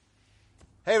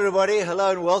Hey everybody, hello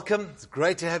and welcome. It's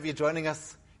great to have you joining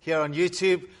us here on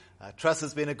YouTube. Trust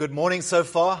it's been a good morning so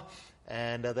far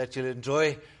and that you'll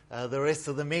enjoy the rest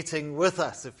of the meeting with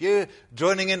us. If you're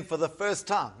joining in for the first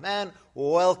time, man,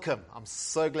 welcome. I'm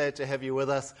so glad to have you with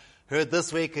us. Heard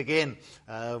this week again,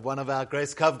 one of our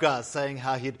Grace Cove guys saying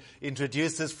how he'd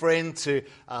introduced his friend to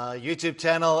our YouTube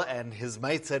channel and his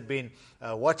mates had been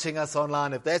watching us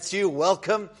online. If that's you,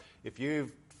 welcome. If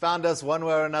you've found us one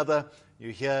way or another,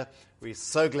 you're here. We're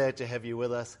so glad to have you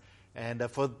with us. And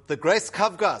for the Grace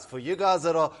Cove guys, for you guys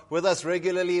that are with us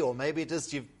regularly, or maybe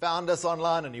just you've found us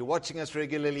online and you're watching us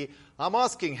regularly, I'm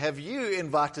asking, have you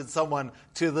invited someone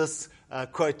to this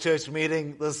quote church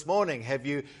meeting this morning? Have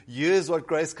you used what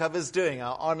Grace Cove is doing,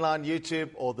 our online YouTube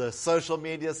or the social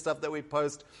media stuff that we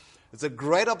post? It's a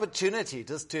great opportunity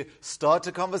just to start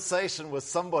a conversation with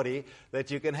somebody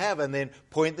that you can have and then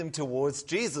point them towards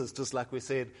Jesus, just like we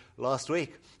said last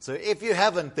week. So if you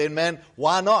haven't, then man,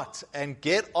 why not? And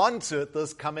get onto it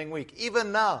this coming week.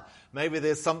 Even now, maybe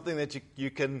there's something that you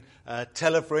can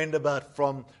tell a friend about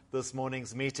from this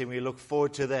morning's meeting. We look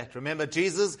forward to that. Remember,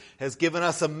 Jesus has given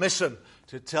us a mission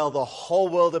to tell the whole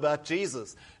world about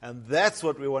Jesus. And that's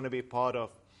what we want to be part of.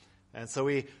 And so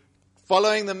we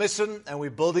following the mission, and we're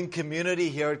building community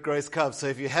here at Grace Cove. So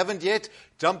if you haven't yet,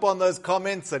 jump on those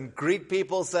comments and greet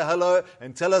people, say hello,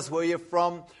 and tell us where you're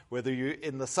from, whether you're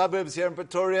in the suburbs here in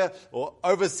Pretoria or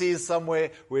overseas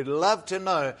somewhere. We'd love to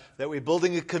know that we're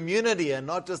building a community and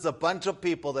not just a bunch of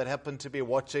people that happen to be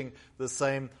watching the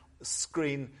same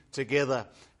screen together.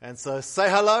 And so say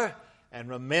hello, and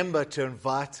remember to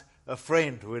invite a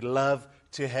friend. We'd love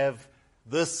to have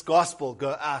this gospel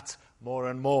go out more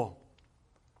and more.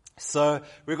 So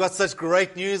we've got such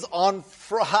great news. On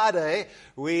Friday,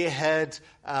 we had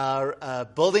our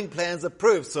building plans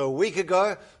approved. So a week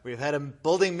ago, we've had a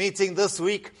building meeting this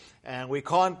week, and we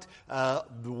can't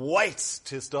wait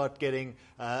to start getting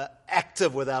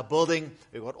active with our building.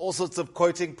 We've got all sorts of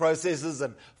quoting processes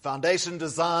and foundation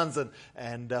designs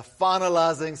and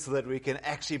finalizing so that we can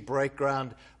actually break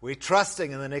ground. We're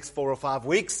trusting in the next 4 or 5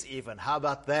 weeks even. How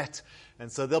about that?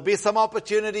 And so there'll be some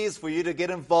opportunities for you to get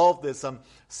involved. There's some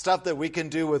stuff that we can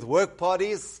do with work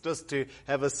parties just to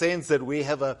have a sense that we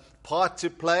have a part to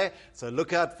play. So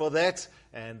look out for that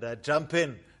and jump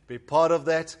in, be part of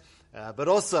that. But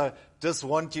also just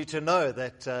want you to know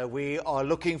that we are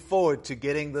looking forward to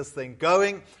getting this thing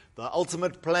going. The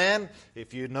ultimate plan,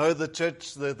 if you know the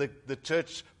church, the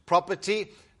church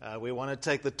property, we want to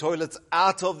take the toilets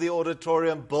out of the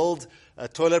auditorium, build a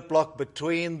toilet block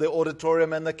between the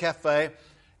auditorium and the cafe,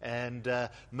 and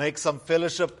make some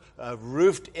fellowship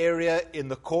roofed area in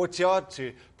the courtyard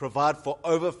to provide for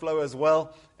overflow as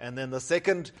well. And then the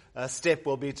second step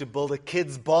will be to build a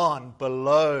kids' barn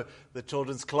below the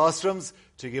children's classrooms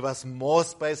to give us more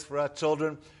space for our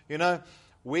children. You know,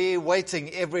 we're waiting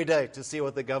every day to see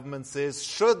what the government says.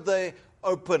 Should they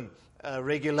open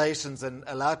regulations and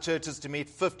allow churches to meet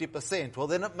 50%, well,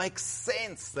 then it makes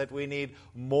sense that we need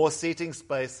more seating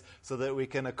space so that we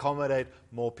can accommodate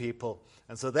more people.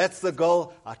 And so that's the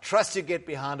goal. I trust you get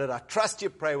behind it. I trust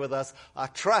you pray with us. I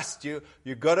trust you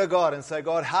go to God and say,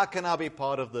 God, how can I be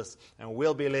part of this? And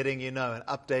we'll be letting you know and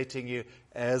updating you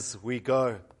as we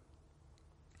go.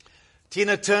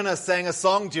 Tina Turner sang a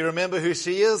song. Do you remember who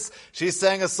she is? She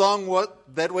sang a song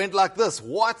that went like this.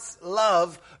 What's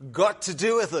love got to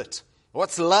do with it?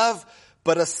 What's love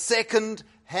but a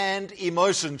second-hand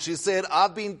emotion? She said,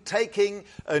 I've been taking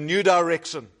a new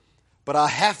direction, but I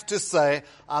have to say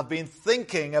I've been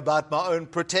thinking about my own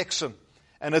protection,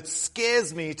 and it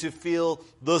scares me to feel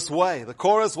this way. The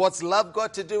chorus, what's love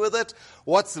got to do with it?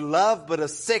 What's love but a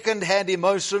second-hand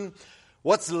emotion?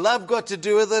 What's love got to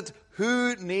do with it?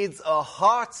 Who needs a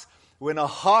heart when a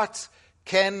heart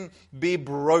can be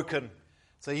broken?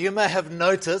 So you may have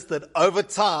noticed that over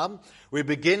time, we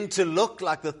begin to look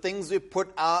like the things we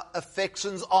put our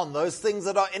affections on, those things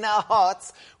that are in our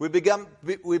hearts, we begin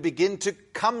to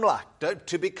become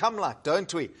like,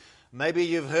 don't we? Maybe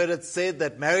you've heard it said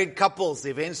that married couples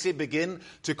eventually begin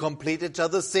to complete each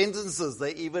other's sentences.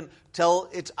 They even tell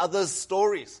each other's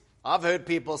stories. I've heard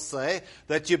people say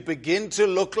that you begin to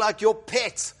look like your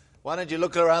pet. Why don't you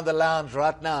look around the lounge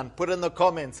right now and put in the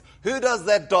comments, who does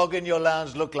that dog in your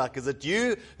lounge look like? Is it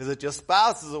you? Is it your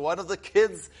spouse? Is it one of the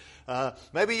kids?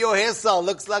 Maybe your hairstyle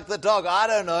looks like the dog. I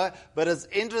don't know. But it's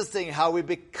interesting how we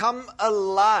become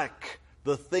alike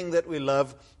the thing that we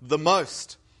love the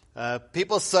most.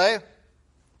 People say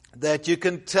that you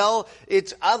can tell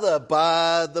each other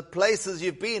by the places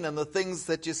you've been and the things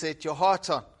that you set your heart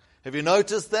on. Have you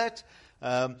noticed that?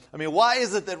 Why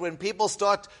is it that when people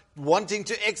start wanting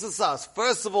to exercise,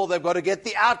 first of all, they've got to get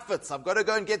the outfits. I've got to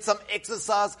go and get some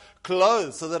exercise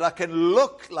clothes so that I can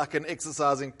look like an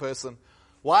exercising person.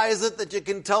 Why is it that you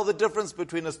can tell the difference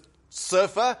between a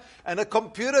surfer and a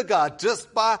computer guy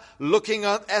just by looking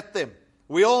at them?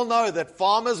 We all know that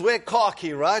farmers wear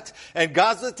khaki, right? And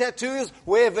guys with tattoos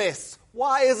wear vests.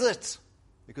 Why is it?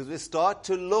 Because we start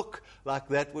to look like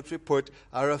that which we put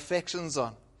our affections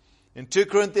on. In 2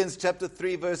 Corinthians chapter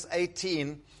 3, verse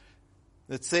 18,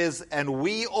 it says, "And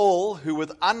we all who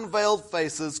with unveiled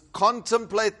faces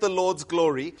contemplate the Lord's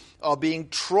glory are being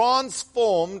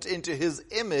transformed into His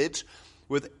image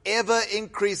with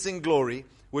ever-increasing glory,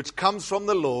 which comes from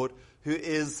the Lord, who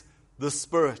is the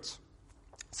Spirit."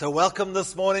 So welcome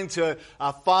this morning to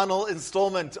our final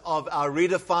installment of our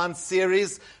Redefine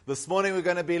series. This morning we're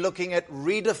going to be looking at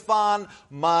Redefine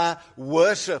My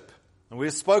Worship. And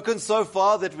we've spoken so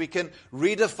far that we can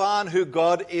redefine who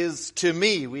God is to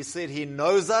me. We said He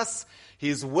knows us,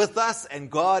 He's with us,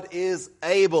 and God is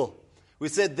able. We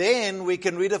said then we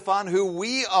can redefine who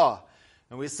we are.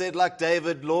 And we said, like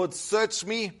David, "Lord, search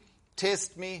me,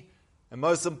 test me, and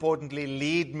most importantly,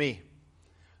 lead me."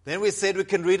 Then we said we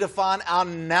can redefine our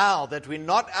now, that we're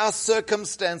not our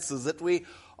circumstances, that we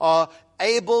are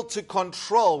able to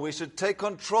control. We should take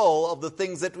control of the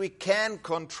things that we can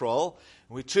control.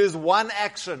 We choose one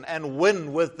action and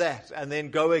win with that and then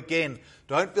go again.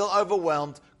 Don't feel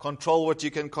overwhelmed. Control what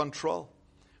you can control.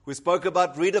 We spoke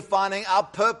about redefining our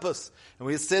purpose. And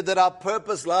we said that our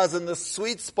purpose lies in the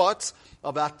sweet spot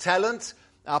of our talent,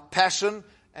 our passion,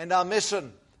 and our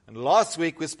mission. And last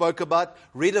week we spoke about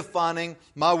redefining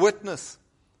my witness.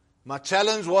 My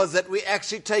challenge was that we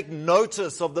actually take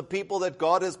notice of the people that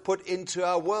God has put into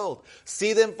our world.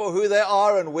 See them for who they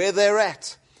are and where they're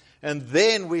at. And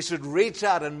then we should reach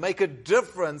out and make a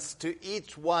difference to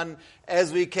each one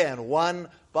as we can, one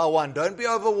by one. Don't be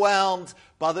overwhelmed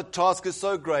by the task is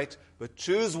so great, but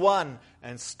choose one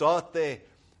and start there.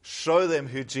 Show them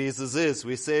who Jesus is.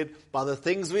 We said by the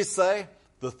things we say,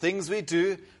 the things we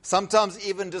do, sometimes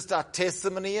even just our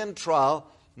testimony and trial,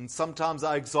 and sometimes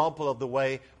our example of the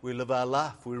way we live our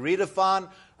life. We redefine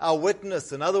our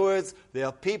witness. In other words, there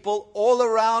are people all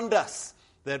around us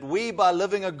that we, by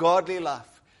living a godly life,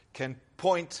 can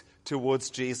point towards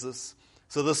Jesus.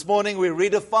 So this morning we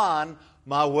redefine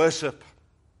my worship.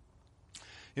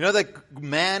 You know that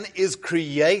man is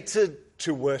created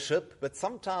to worship, but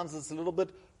sometimes it's a little bit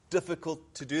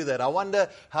difficult to do that. I wonder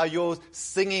how your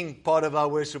singing part of our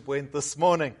worship went this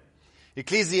morning.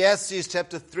 Ecclesiastes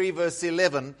chapter 3 verse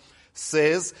 11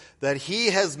 says that He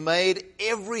has made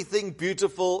everything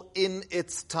beautiful in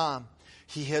its time.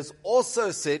 He has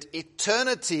also set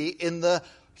eternity in the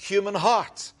human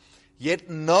heart.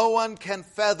 Yet no one can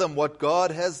fathom what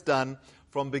God has done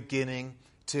from beginning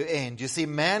to end. You see,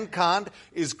 mankind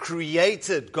is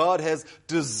created. God has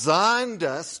designed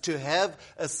us to have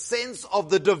a sense of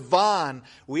the divine.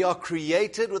 We are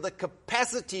created with a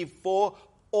capacity for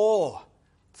awe.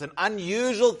 It's an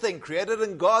unusual thing, created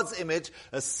in God's image,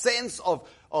 a sense of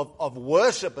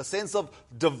worship, a sense of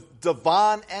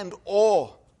divine and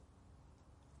awe.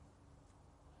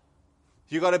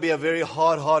 You've got to be a very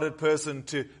hard-hearted person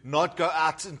to not go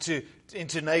out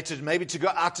into nature, maybe to go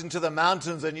out into the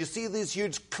mountains and you see these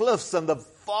huge cliffs and the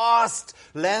vast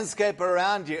landscape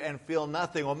around you and feel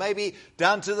nothing. Or maybe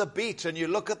down to the beach and you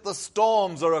look at the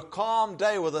storms or a calm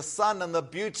day with the sun and the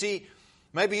beauty.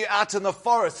 Maybe you're out in the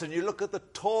forest and you look at the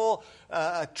tall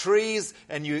trees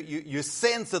and you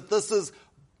sense that this is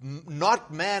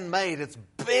not man-made. It's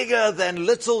bigger than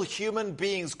little human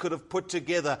beings could have put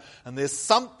together. And there's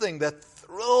something that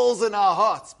thrills in our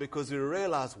hearts because we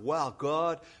realize, wow,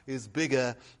 God is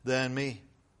bigger than me.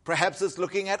 Perhaps it's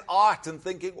looking at art and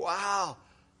thinking, wow.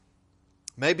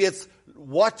 Maybe it's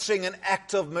watching an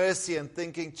act of mercy and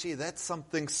thinking, gee, that's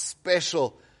something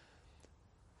special.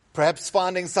 Perhaps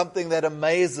finding something that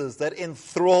amazes, that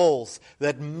enthralls,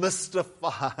 that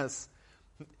mystifies.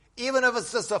 Even if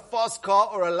it's just a fast car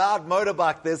or a loud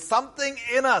motorbike, there's something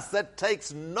in us that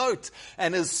takes note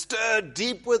and is stirred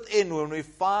deep within when we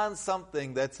find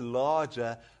something that's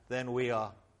larger than we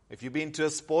are. If you've been to a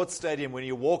sports stadium, when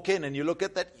you walk in and you look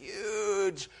at that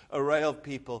huge array of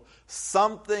people,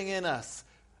 something in us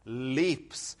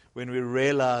leaps when we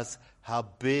realize how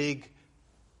big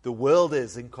the world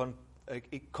is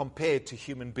compared to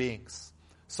human beings.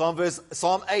 Psalm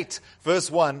 8,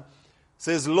 verse 1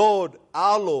 says, Lord,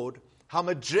 our Lord, how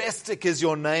majestic is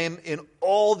your name in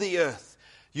all the earth.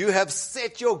 You have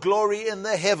set your glory in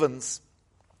the heavens.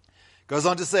 Goes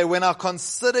on to say, when I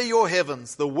consider your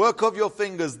heavens, the work of your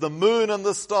fingers, the moon and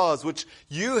the stars, which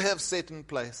you have set in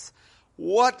place,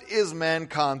 What is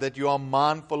mankind that you are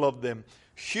mindful of them?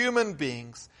 Human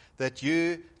beings that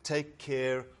you take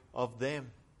care of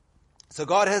them. So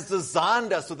God has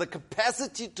designed us with the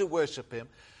capacity to worship Him.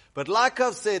 But like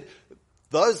I've said,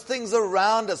 those things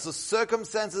around us, the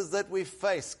circumstances that we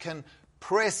face, can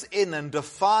press in and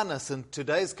define us. In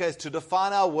today's case, to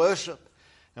define our worship.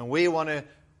 And we want to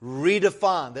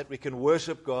redefine that we can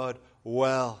worship God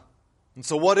well. And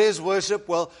so what is worship?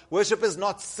 Well, worship is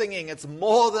not singing. It's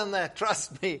more than that.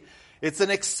 Trust me. It's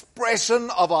an expression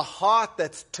of a heart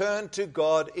that's turned to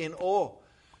God in awe.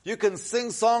 You can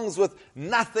sing songs with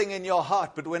nothing in your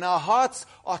heart, but when our hearts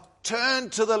are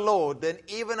turned to the Lord, then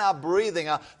even our breathing,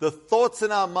 the thoughts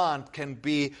in our mind can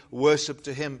be worship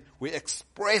to Him. We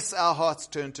express our hearts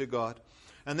turned to God.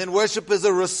 And then worship is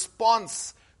a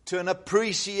response to an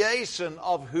appreciation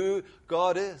of who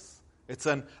God is. It's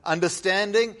an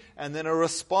understanding and then a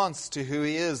response to who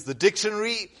He is. The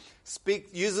dictionary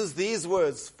uses these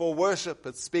words for worship.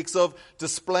 It speaks of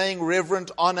displaying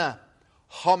reverent honor,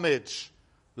 homage,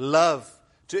 love,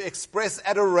 to express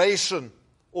adoration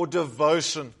or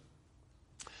devotion.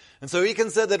 And so we can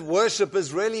say that worship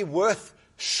is really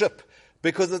worth-ship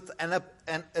because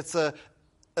it's a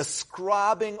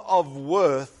ascribing of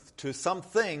worth to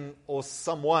something or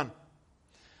someone.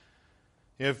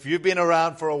 If you've been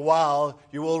around for a while,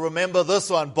 you will remember this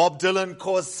one. Bob Dylan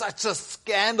caused such a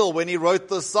scandal when he wrote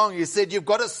this song. He said, you've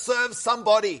got to serve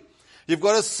somebody. You've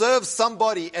got to serve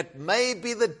somebody. It may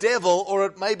be the devil or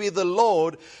it may be the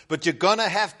Lord, but you're going to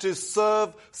have to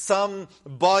serve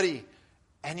somebody.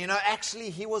 And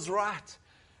actually he was right.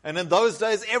 And in those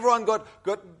days, everyone got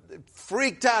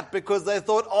freaked out because they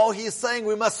thought, he's saying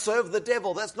we must serve the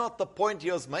devil. That's not the point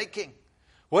he was making.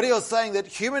 What he was saying that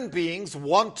human beings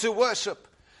want to worship.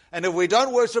 And if we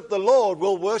don't worship the Lord,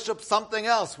 we'll worship something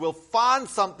else. We'll find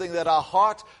something that our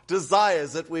heart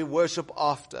desires that we worship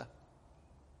after.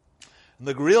 And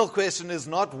the real question is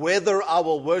not whether I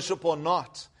will worship or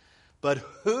not, but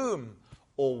whom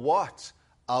or what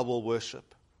I will worship.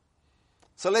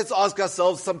 So let's ask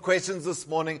ourselves some questions this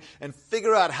morning and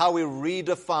figure out how we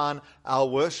redefine our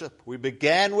worship. We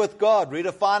began with God,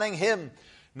 redefining Him.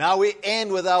 Now we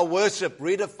end with our worship,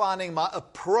 redefining my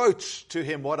approach to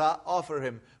Him, what I offer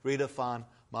Him, redefine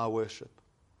my worship.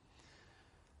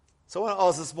 So I want to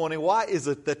ask this morning, why is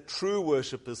it that true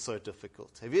worship is so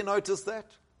difficult? Have you noticed that?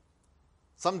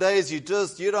 Some days you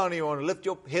don't even want to lift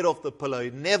your head off the pillow.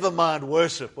 Never mind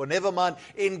worship or never mind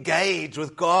engage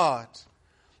with God.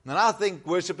 And I think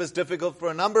worship is difficult for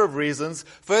a number of reasons.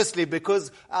 Firstly,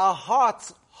 because our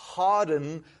hearts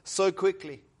harden so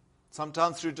quickly.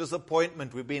 Sometimes through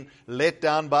disappointment, we've been let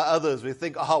down by others. We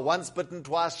think, once bitten,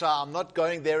 twice shy, I'm not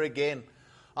going there again.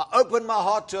 I opened my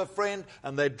heart to a friend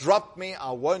and they dropped me,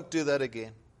 I won't do that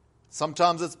again.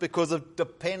 Sometimes it's because of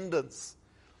dependence.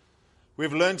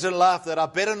 We've learned in life that I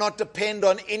better not depend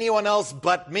on anyone else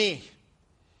but me.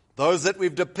 Those that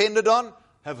we've depended on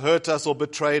have hurt us or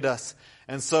betrayed us.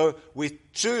 And so we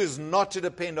choose not to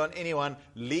depend on anyone,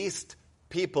 least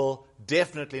people,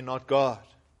 definitely not God.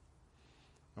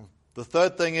 The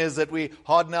third thing is that we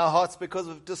harden our hearts because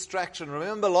of distraction.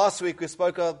 Remember last week we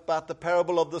spoke about the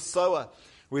parable of the sower.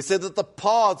 We said that the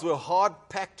paths were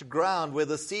hard-packed ground where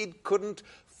the seed couldn't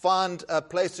find a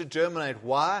place to germinate.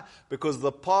 Why? Because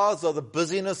the paths are the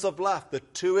busyness of life, the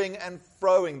toing and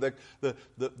froing,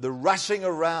 the rushing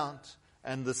around,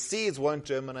 and the seeds won't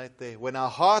germinate there. When our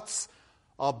hearts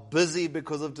are busy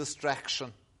because of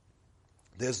distraction,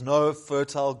 there's no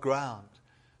fertile ground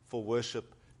for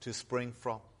worship to spring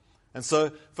from. And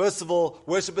so, first of all,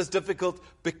 worship is difficult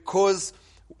because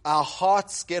our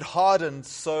hearts get hardened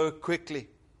so quickly.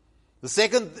 The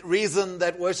second reason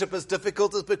that worship is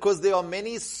difficult is because there are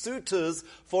many suitors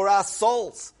for our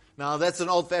souls. Now, that's an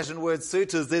old-fashioned word,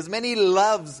 suitors. There's many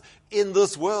loves in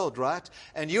this world, right?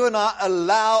 And you and I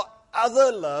allow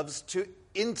other loves to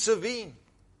intervene.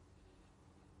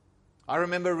 I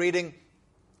remember reading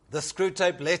the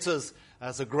Screwtape Letters.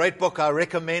 It's a great book. I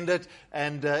recommend it.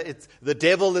 And the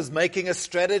devil is making a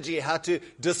strategy how to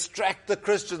distract the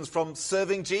Christians from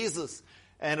serving Jesus.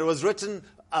 And it was written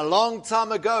a long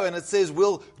time ago, and it says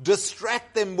we'll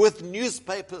distract them with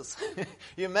newspapers.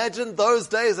 You imagine those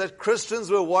days that Christians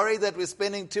were worried that we're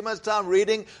spending too much time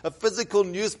reading a physical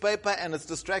newspaper and it's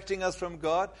distracting us from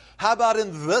God? How about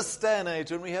in this day and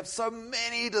age when we have so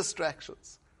many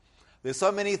distractions? There's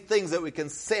so many things that we can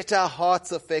set our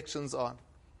heart's affections on.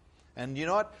 And you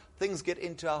know what? Things get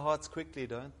into our hearts quickly,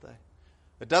 don't they?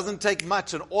 It doesn't take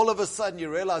much, and all of a sudden you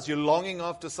realize you're longing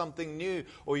after something new,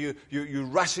 or you're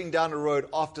rushing down a road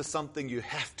after something you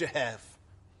have to have.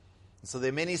 And so there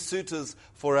are many suitors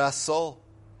for our soul.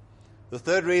 The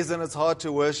third reason it's hard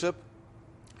to worship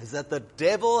is that the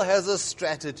devil has a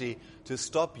strategy to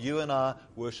stop you and I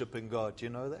worshiping God. Do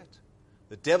you know that?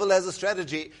 The devil has a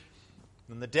strategy.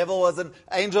 When the devil was an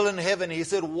angel in heaven, he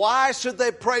said, why should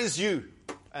they praise you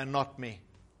and not me?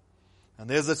 And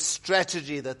there's a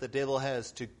strategy that the devil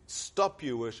has to stop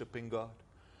you worshiping God.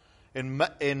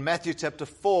 In Matthew chapter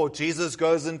 4, Jesus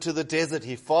goes into the desert.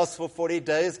 He fasts for 40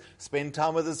 days, spends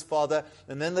time with his Father,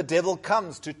 and then the devil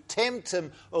comes to tempt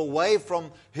him away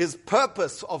from his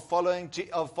purpose of following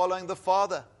the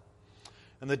Father.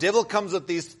 And the devil comes with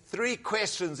these three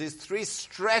questions, these three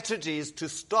strategies to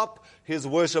stop his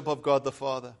worship of God the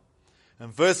Father.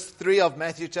 In verse 3 of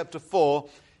Matthew chapter 4,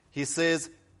 he says,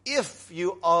 if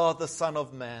you are the Son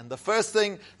of Man. The first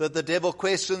thing that the devil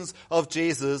questions of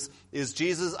Jesus is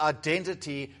Jesus'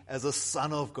 identity as a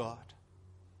Son of God.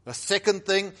 The second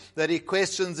thing that he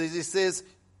questions is he says,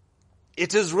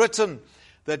 it is written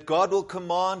that God will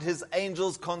command his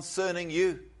angels concerning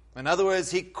you. In other words,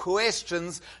 he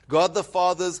questions God the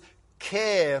Father's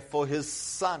care for his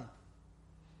Son.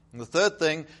 And the third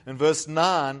thing, in verse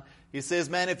 9, he says,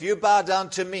 man, if you bow down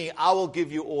to me, I will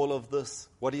give you all of this.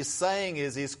 What he's saying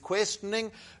is he's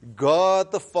questioning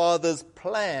God the Father's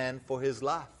plan for his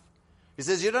life. He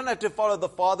says, you don't have to follow the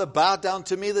Father. Bow down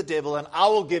to me, the devil, and I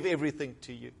will give everything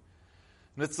to you.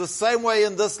 And it's the same way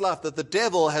in this life that the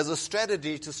devil has a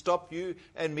strategy to stop you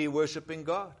and me worshiping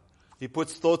God. He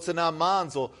puts thoughts in our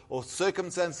minds or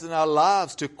circumstances in our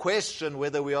lives to question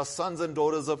whether we are sons and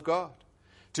daughters of God.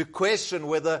 To question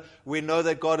whether we know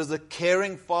that God is a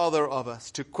caring Father of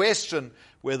us. To question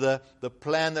whether the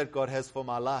plan that God has for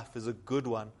my life is a good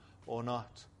one or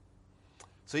not.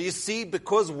 So you see,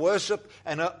 because worship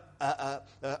and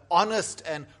an honest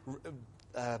and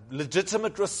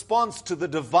legitimate response to the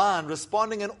divine,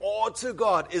 responding in awe to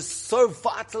God, is so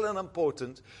vital and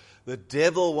important, the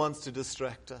devil wants to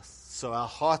distract us. So our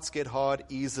hearts get hard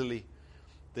easily.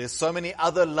 There's so many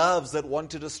other loves that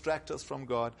want to distract us from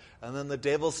God. And then the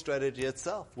devil's strategy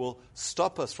itself will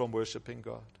stop us from worshiping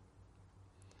God.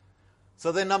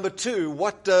 So then number 2,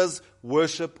 what does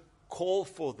worship call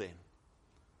for then?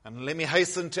 And let me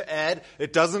hasten to add,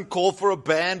 it doesn't call for a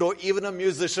band or even a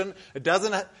musician. It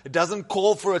doesn't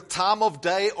call for a time of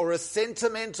day or a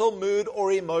sentimental mood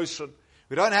or emotion.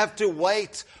 We don't have to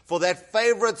wait for that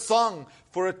favorite song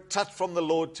for a touch from the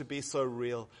Lord to be so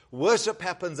real. Worship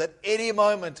happens at any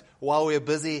moment while we're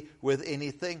busy with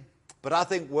anything. But I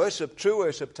think true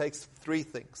worship takes 3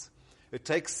 things. It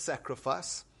takes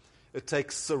sacrifice, it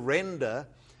takes surrender,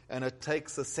 and it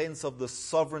takes a sense of the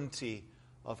sovereignty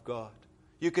of God.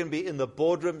 You can be in the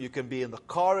boardroom, you can be in the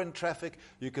car in traffic,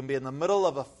 you can be in the middle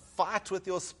of a fight with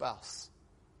your spouse.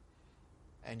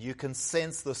 And you can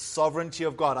sense the sovereignty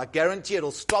of God. I guarantee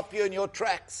it'll stop you in your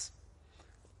tracks.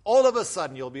 All of a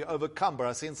sudden, you'll be overcome by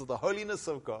a sense of the holiness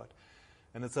of God.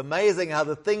 And it's amazing how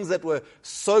the things that were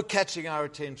so catching our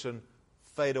attention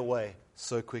fade away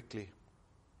so quickly.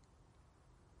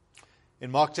 In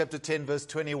Mark chapter 10, verse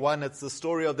 21, it's the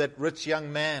story of that rich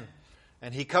young man.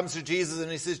 And he comes to Jesus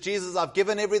and he says, Jesus, I've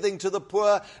given everything to the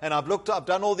poor, and I've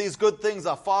done all these good things.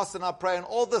 I fast and I pray and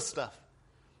all this stuff.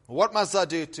 What must I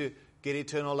do to get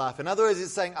eternal life? In other words,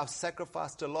 he's saying, I've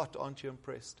sacrificed a lot. Aren't you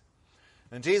impressed?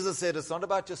 And Jesus said, it's not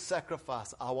about your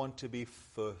sacrifice. I want to be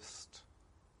first.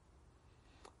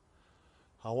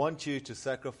 I want you to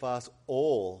sacrifice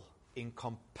all in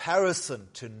comparison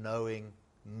to knowing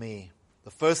me.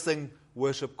 The first thing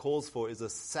worship calls for is a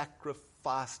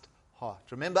sacrificed heart.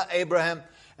 Remember Abraham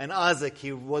and Isaac.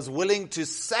 He was willing to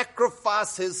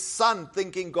sacrifice his son,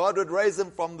 thinking God would raise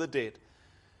him from the dead,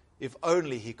 if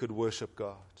only he could worship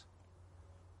God.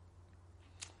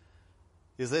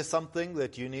 Is there something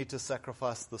that you need to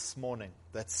sacrifice this morning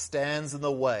that stands in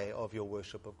the way of your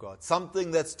worship of God?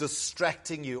 Something that's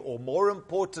distracting you, or more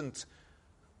important,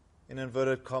 in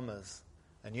inverted commas.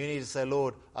 And you need to say,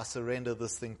 Lord, I surrender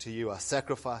this thing to you. I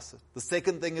sacrifice it. The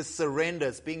second thing is surrender.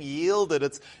 It's being yielded.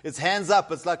 It's hands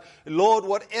up. It's like, Lord,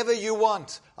 whatever you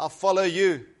want, I'll follow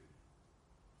you.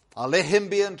 I'll let him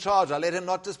be in charge. I'll let him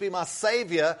not just be my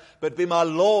Savior, but be my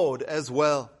Lord as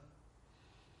well.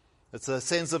 It's a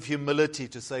sense of humility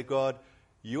to say, God,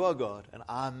 you are God and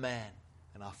I'm man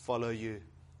and I follow you.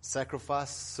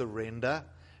 Sacrifice, surrender,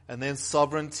 and then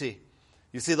sovereignty.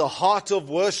 You see, the heart of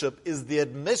worship is the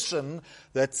admission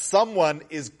that someone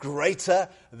is greater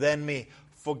than me.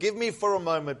 Forgive me for a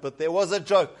moment, but there was a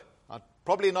joke.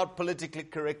 Probably not politically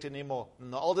correct anymore.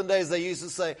 In the olden days, they used to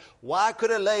say, why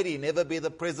could a lady never be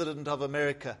the president of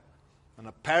America? And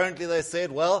apparently they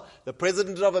said, well, the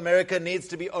president of America needs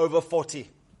to be over 40.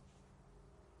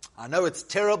 I know it's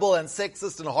terrible and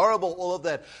sexist and horrible, all of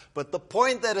that. But the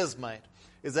point that is made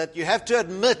is that you have to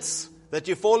admit that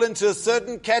you fall into a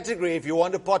certain category if you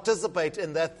want to participate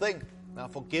in that thing. Now,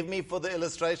 forgive me for the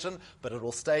illustration, but it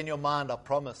will stay in your mind, I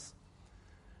promise.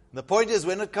 The point is,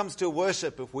 when it comes to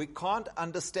worship, if we can't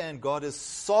understand God is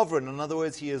sovereign, in other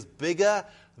words, He is bigger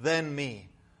than me,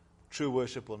 true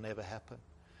worship will never happen.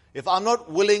 If I'm not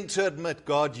willing to admit,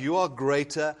 God, you are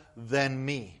greater than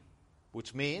me,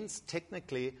 which means,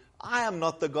 technically, I am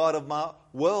not the God of my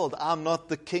world. I'm not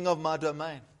the king of my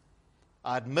domain.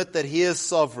 I admit that He is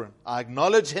sovereign. I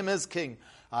acknowledge Him as king.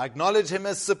 I acknowledge Him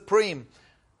as supreme.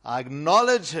 I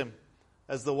acknowledge Him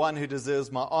as the one who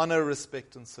deserves my honor,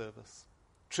 respect, and service.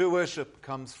 True worship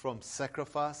comes from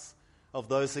sacrifice of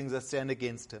those things that stand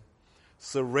against Him.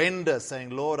 Surrender,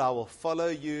 saying, Lord, I will follow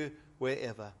you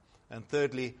wherever. And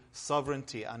thirdly,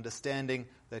 sovereignty, understanding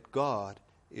that God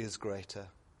is greater.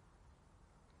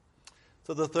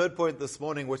 So the third point this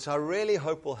morning, which I really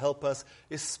hope will help us,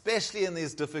 especially in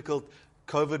these difficult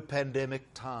COVID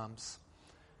pandemic times.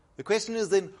 The question is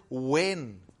then,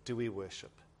 when do we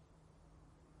worship?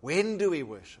 When do we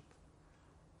worship?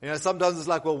 You know, sometimes it's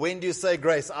like, well, when do you say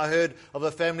grace? I heard of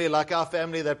a family like our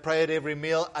family that pray at every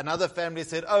meal. Another family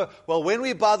said, oh, well, when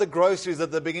we buy the groceries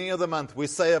at the beginning of the month, we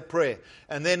say a prayer.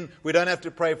 And then we don't have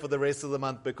to pray for the rest of the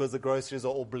month because the groceries are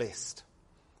all blessed.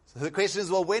 So the question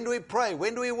is, well, when do we pray?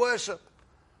 When do we worship?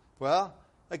 Well,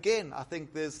 again, I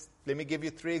think let me give you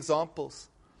 3 examples.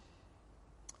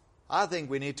 I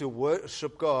think we need to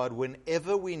worship God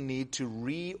whenever we need to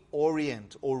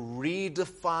reorient or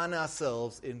redefine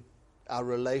ourselves in our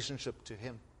relationship to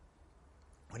Him.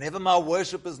 Whenever my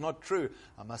worship is not true,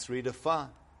 I must redefine.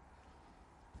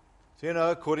 So, you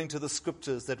know, according to the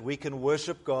scriptures, that we can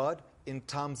worship God in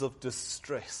times of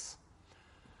distress.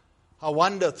 I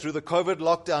wonder, through the COVID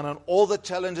lockdown and all the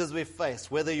challenges we've faced,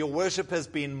 whether your worship has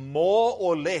been more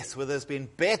or less, whether it's been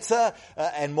better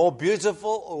and more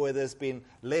beautiful, or whether it's been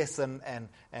less and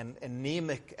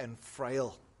anemic and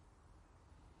frail.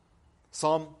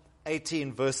 Psalm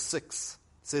 18, verse 6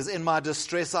 says, in my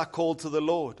distress I called to the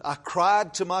Lord. I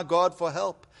cried to my God for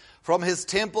help. From His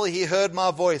temple He heard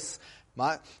my voice.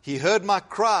 He heard my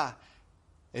cry.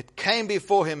 It came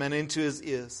before Him and into His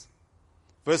ears.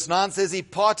 Verse 9 says, He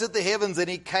parted the heavens and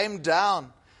He came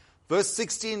down. Verse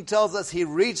 16 tells us He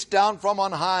reached down from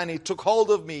on high and He took hold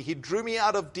of me. He drew me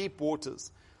out of deep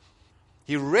waters.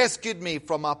 He rescued me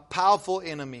from my powerful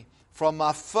enemy, from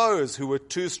my foes who were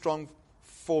too strong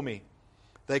for me.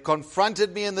 They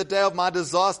confronted me in the day of my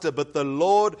disaster, but the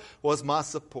Lord was my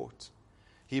support.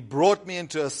 He brought me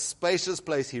into a spacious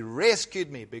place. He rescued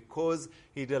me because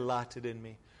He delighted in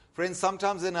me. Friends,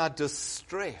 sometimes in our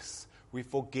distress, we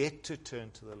forget to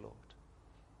turn to the Lord.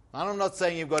 I'm not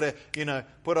saying you've got to,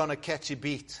 put on a catchy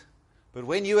beat. But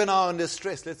when you and I are in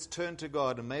distress, let's turn to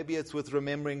God. And maybe it's with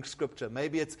remembering Scripture.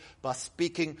 Maybe it's by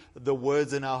speaking the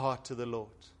words in our heart to the Lord.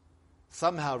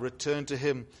 Somehow return to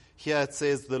Him. Here it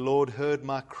says, the Lord heard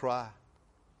my cry.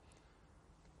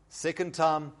 Second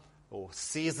time or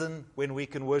season when we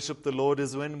can worship the Lord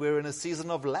is when we're in a season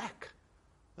of lack.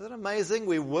 Isn't it amazing?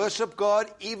 We worship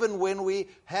God even when we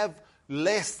have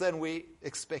less than we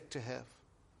expect to have.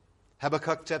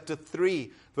 Habakkuk chapter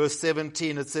 3, verse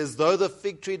 17, it says, though the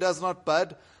fig tree does not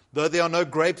bud, though there are no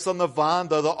grapes on the vine,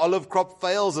 though the olive crop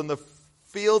fails and the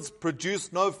fields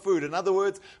produce no food. In other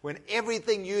words, when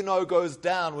everything you know goes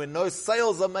down, when no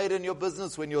sales are made in your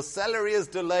business, when your salary is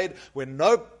delayed, when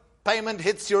no payment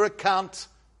hits your account,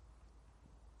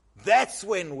 that's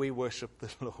when we worship the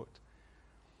Lord.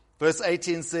 Verse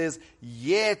 18 says,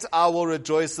 yet I will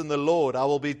rejoice in the Lord. I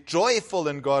will be joyful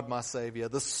in God my Savior.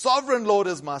 The sovereign Lord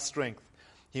is my strength.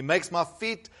 He makes my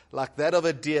feet like that of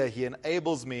a deer. He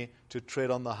enables me to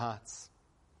tread on the heights.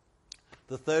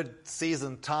 The third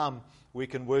season time we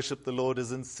can worship the Lord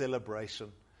is in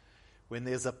celebration. When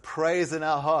there's a praise in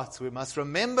our hearts, we must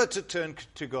remember to turn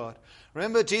to God.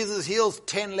 Remember, Jesus heals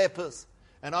 10 lepers,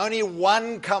 and only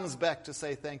one comes back to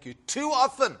say thank you. Too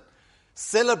often,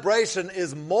 celebration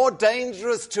is more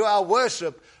dangerous to our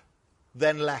worship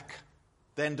than lack,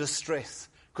 than distress.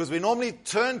 Because we normally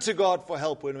turn to God for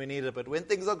help when we need it, but when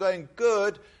things are going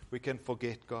good, we can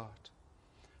forget God.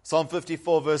 Psalm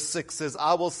 54 verse 6 says,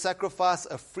 I will sacrifice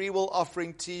a freewill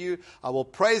offering to you. I will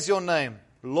praise your name,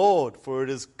 Lord, for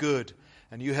it is good.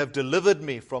 And you have delivered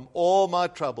me from all my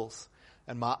troubles.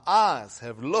 And my eyes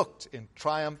have looked in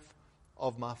triumph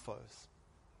of my foes.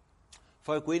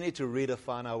 Folk, we need to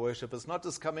redefine our worship. It's not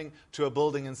just coming to a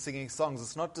building and singing songs.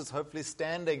 It's not just hopefully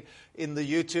standing in the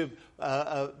YouTube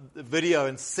video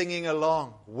and singing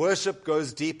along. Worship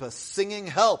goes deeper. Singing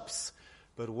helps.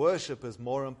 But worship is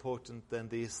more important than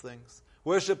these things.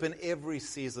 Worship in every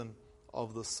season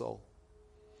of the soul.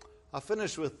 I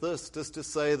finish with this just to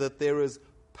say that there is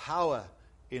power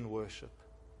in worship.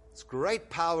 It's great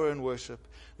power in worship.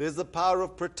 There's the power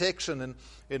of protection. And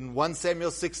in 1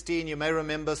 Samuel 16, you may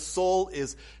remember Saul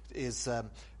is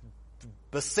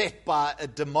beset by a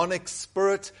demonic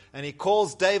spirit, and he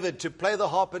calls David to play the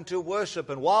harp and to worship.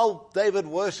 And while David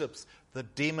worships, the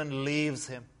demon leaves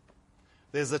him.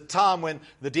 There's a time when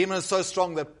the demon is so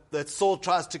strong that Saul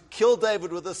tries to kill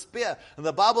David with a spear. And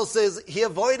the Bible says he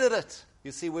avoided it.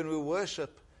 You see, when we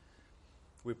worship,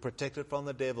 we're protected from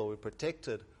the devil. We're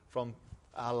protected from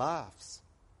our lives.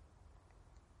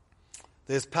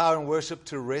 There's power in worship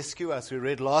to rescue us. We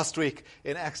read last week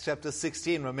in Acts chapter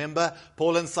 16. Remember,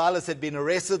 Paul and Silas had been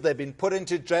arrested. They'd been put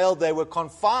into jail. They were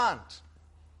confined.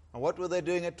 And what were they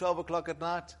doing at 12 o'clock at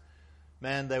night?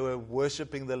 Man, they were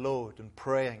worshiping the Lord and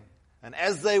praying. And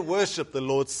as they worshiped, the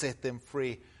Lord set them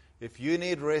free. If you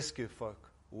need rescue, folk,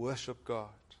 worship God.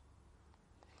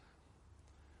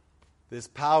 There's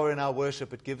power in our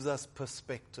worship. It gives us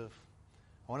perspective.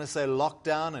 I want to say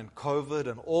lockdown and COVID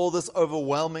and all this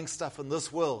overwhelming stuff in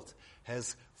this world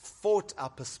has fought our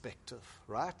perspective,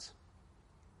 right?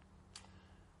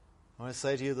 I want to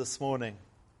say to you this morning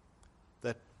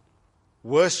that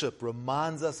worship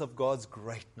reminds us of God's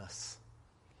greatness.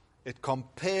 It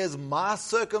compares my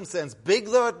circumstance, big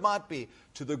though it might be,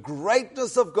 to the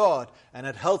greatness of God, and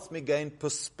it helps me gain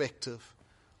perspective.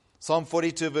 Psalm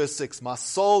 42 verse 6, my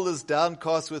soul is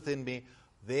downcast within me,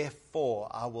 therefore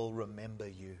I will remember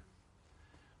you.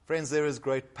 Friends, there is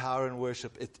great power in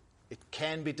worship. It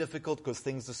can be difficult because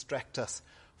things distract us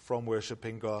from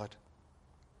worshiping God.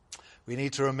 We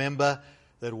need to remember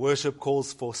that worship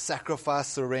calls for sacrifice,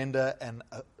 surrender, and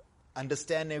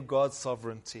understanding of God's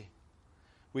sovereignty.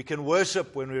 We can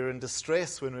worship when we're in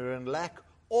distress, when we're in lack,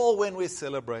 or when we're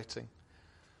celebrating.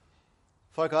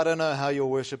 Folk, I don't know how your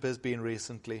worship has been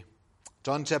recently.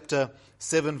 John chapter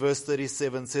 7 verse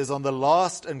 37 says, on the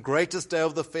last and greatest day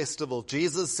of the festival,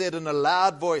 Jesus said in a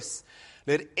loud voice,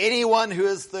 let anyone who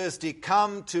is thirsty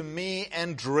come to me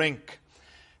and drink.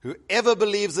 Whoever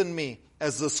believes in me,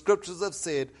 as the scriptures have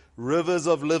said, rivers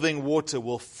of living water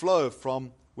will flow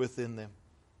from within them.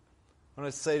 I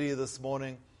want to say to you this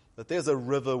morning that there's a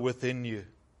river within you.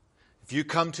 If you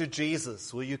come to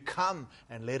Jesus, will you come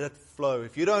and let it flow?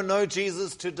 If you don't know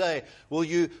Jesus today, will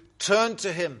you turn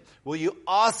to Him? Will you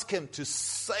ask Him to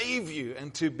save you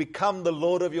and to become the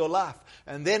Lord of your life?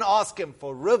 And then ask Him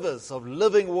for rivers of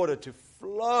living water to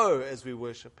flow as we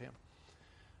worship Him.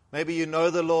 Maybe you know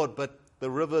the Lord, but the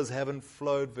rivers haven't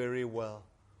flowed very well.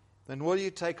 Then will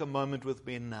you take a moment with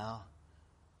me now?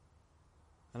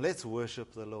 And let's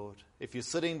worship the Lord. If you're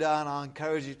sitting down, I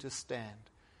encourage you to stand.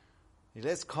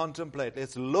 Let's contemplate.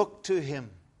 Let's look to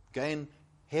Him. Gain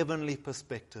heavenly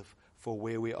perspective for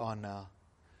where we are now.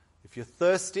 If you're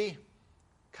thirsty,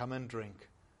 come and drink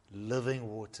living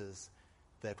waters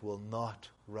that will not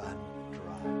run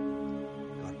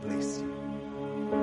dry. God bless you.